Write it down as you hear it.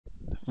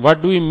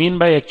what do we mean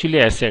by actually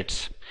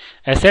assets?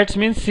 Assets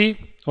means, see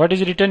what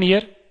is written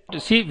here.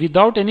 See,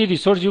 without any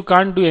resource you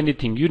can't do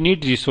anything. You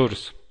need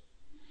resource,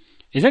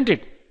 isn't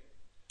it?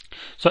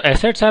 So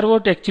assets are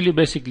what actually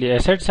basically?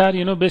 Assets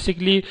are,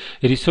 basically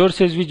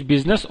resources which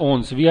business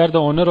owns. We are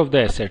the owner of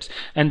the assets,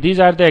 and these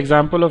are the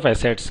example of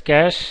assets.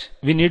 Cash,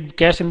 we need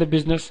cash in the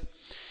business.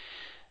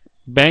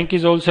 Bank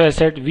is also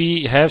asset.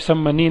 We have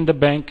some money in the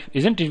bank,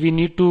 isn't it? We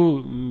need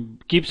to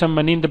keep some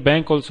money in the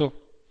bank also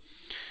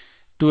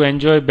to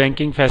enjoy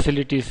banking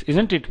facilities,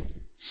 isn't it?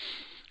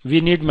 We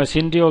need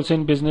machinery also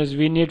in business.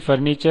 We need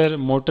furniture,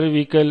 motor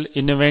vehicle,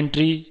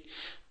 inventory,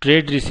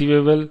 trade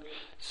receivable.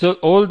 So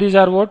all these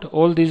are what?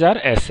 All these are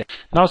assets.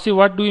 Now see,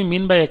 what do we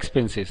mean by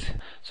expenses?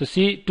 So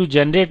see, to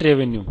generate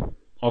revenue,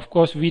 of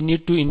course we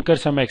need to incur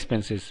some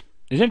expenses,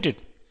 isn't it?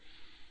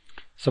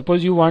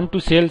 Suppose you want to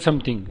sell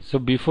something. So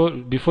before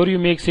you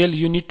make sale,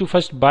 you need to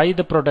first buy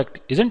the product,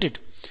 isn't it?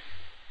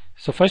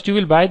 So first you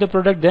will buy the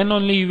product, then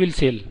only you will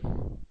sell.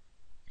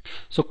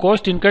 So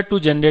cost incurred to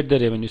generate the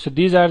revenue. So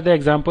these are the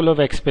example of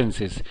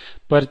expenses: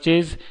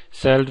 purchase,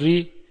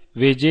 salary,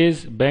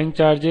 wages, bank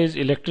charges,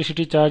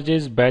 electricity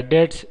charges, bad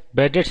debts.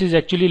 Bad debts is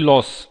actually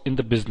loss in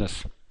the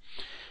business.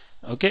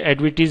 Okay,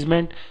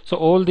 advertisement. So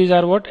all these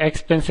are what?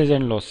 Expenses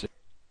and losses.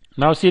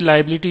 Now see,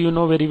 liability, you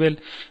know very well.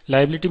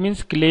 Liability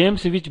means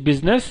claims which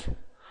business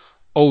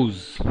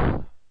owes.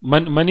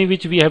 Money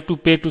which we have to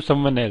pay to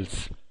someone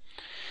else.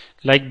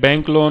 Like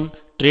bank loan,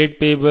 trade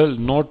payable,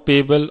 note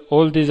payable,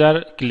 all these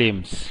are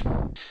claims.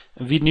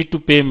 We need to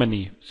pay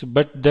money. So,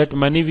 but that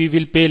money we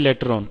will pay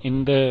later on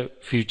in the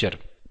future.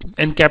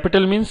 And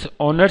capital means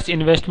owner's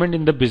investment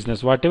in the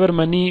business. Whatever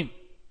money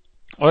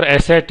or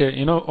asset,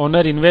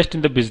 owner invest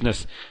in the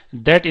business,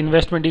 that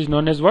investment is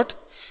known as what?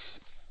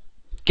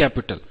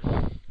 Capital.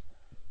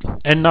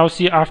 And now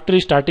see, after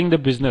starting the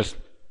business,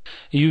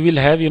 you will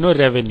have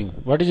revenue.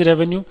 What is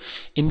revenue?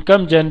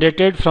 Income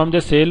generated from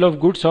the sale of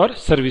goods or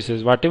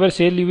services. Whatever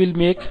sale you will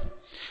make,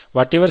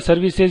 whatever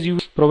services you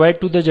provide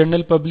to the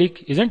general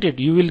public, isn't it?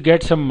 You will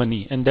get some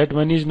money, and that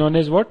money is known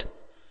as what?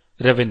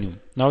 Revenue.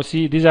 Now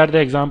see, these are the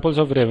examples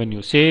of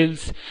revenue: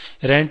 sales,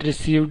 rent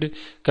received,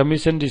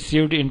 commission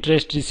received,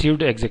 interest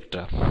received,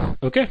 etc.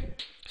 Okay,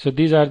 so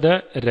these are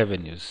the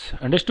revenues.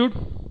 Understood?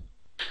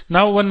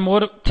 Now one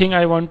more thing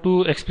I want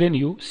to explain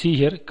you. See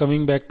here,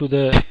 coming back to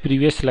the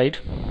previous slide.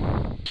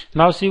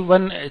 Now see,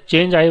 one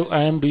change I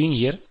am doing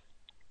here.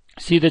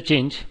 See the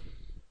change.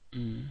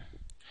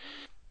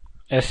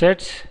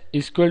 Assets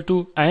is equal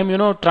to, I am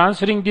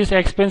transferring these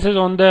expenses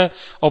on the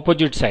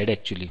opposite side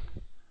actually.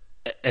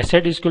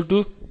 Asset is equal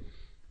to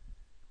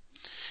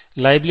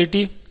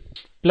liability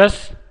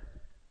plus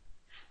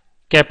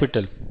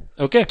capital.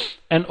 Okay,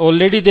 and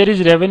already there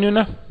is revenue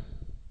now.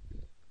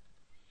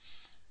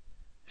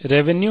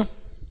 Revenue.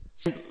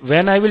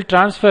 When I will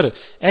transfer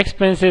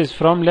expenses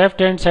from left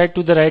hand side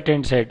to the right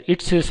hand side,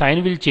 its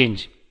sign will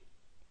change.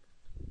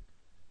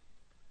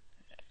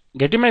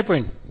 Getting my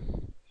point?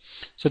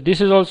 So this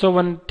is also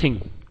one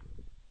thing.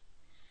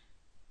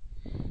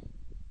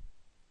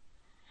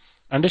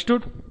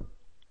 Understood?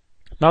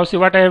 Now see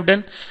what I have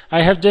done.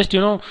 I have just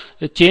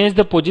changed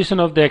the position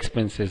of the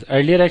expenses.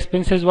 Earlier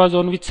expenses was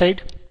on which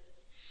side?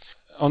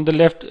 On the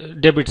left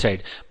debit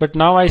side, but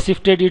now I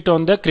shifted it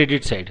on the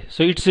credit side.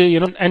 So it's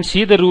and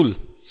see the rule.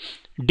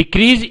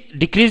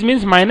 Decrease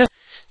means minus.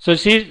 So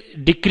see,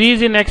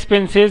 decrease in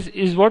expenses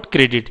is what?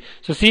 Credit.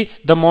 So see,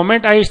 the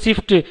moment I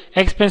shift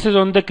expenses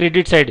on the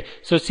credit side,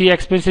 so see,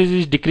 expenses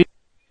is decrease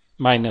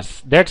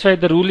minus. That's why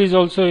the rule is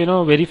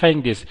also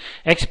verifying this.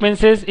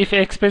 Expenses, if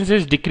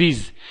expenses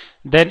decrease,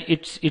 then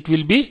it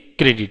will be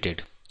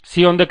credited.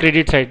 See, on the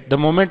credit side, the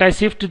moment I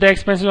shift the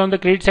expenses on the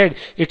credit side,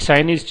 its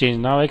sign is changed.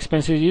 Now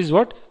expenses is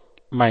what?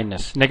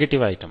 Minus,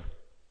 negative item.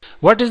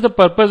 What is the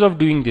purpose of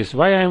doing this?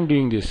 Why I am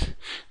doing this?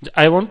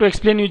 I want to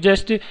explain you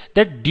just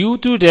that due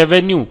to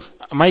revenue,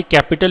 my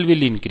capital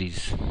will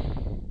increase.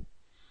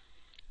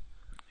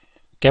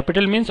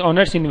 Capital means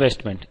owner's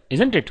investment,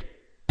 isn't it?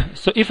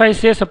 So if I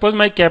say, suppose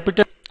my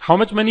capital, how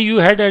much money you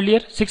had earlier?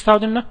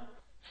 6,000 na?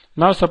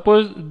 Now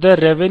suppose the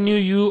revenue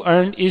you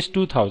earned is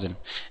 2,000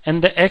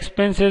 and the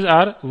expenses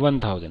are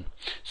 1,000.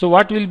 So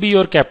what will be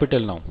your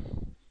capital now?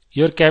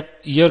 Your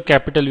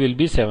capital will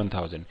be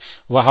 7,000.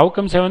 Well, how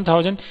come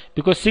 7,000?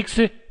 Because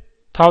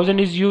 6,000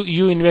 is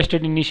you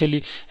invested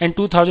initially and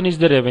 2,000 is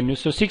the revenue.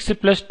 So 6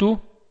 plus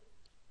 2,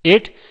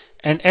 8,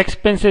 and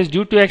expenses,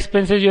 due to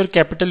expenses your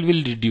capital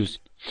will reduce.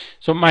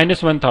 So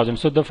minus 1,000.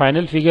 So the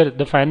final figure,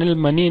 the final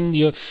money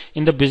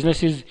in the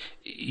business is,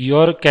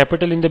 your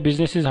capital in the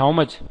business is how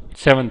much?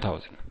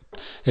 7,000.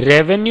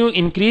 Revenue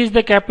increase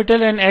the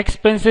capital and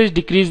expenses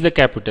decrease the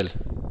capital.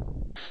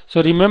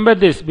 So remember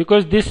this,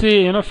 because this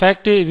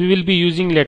fact we will be using later.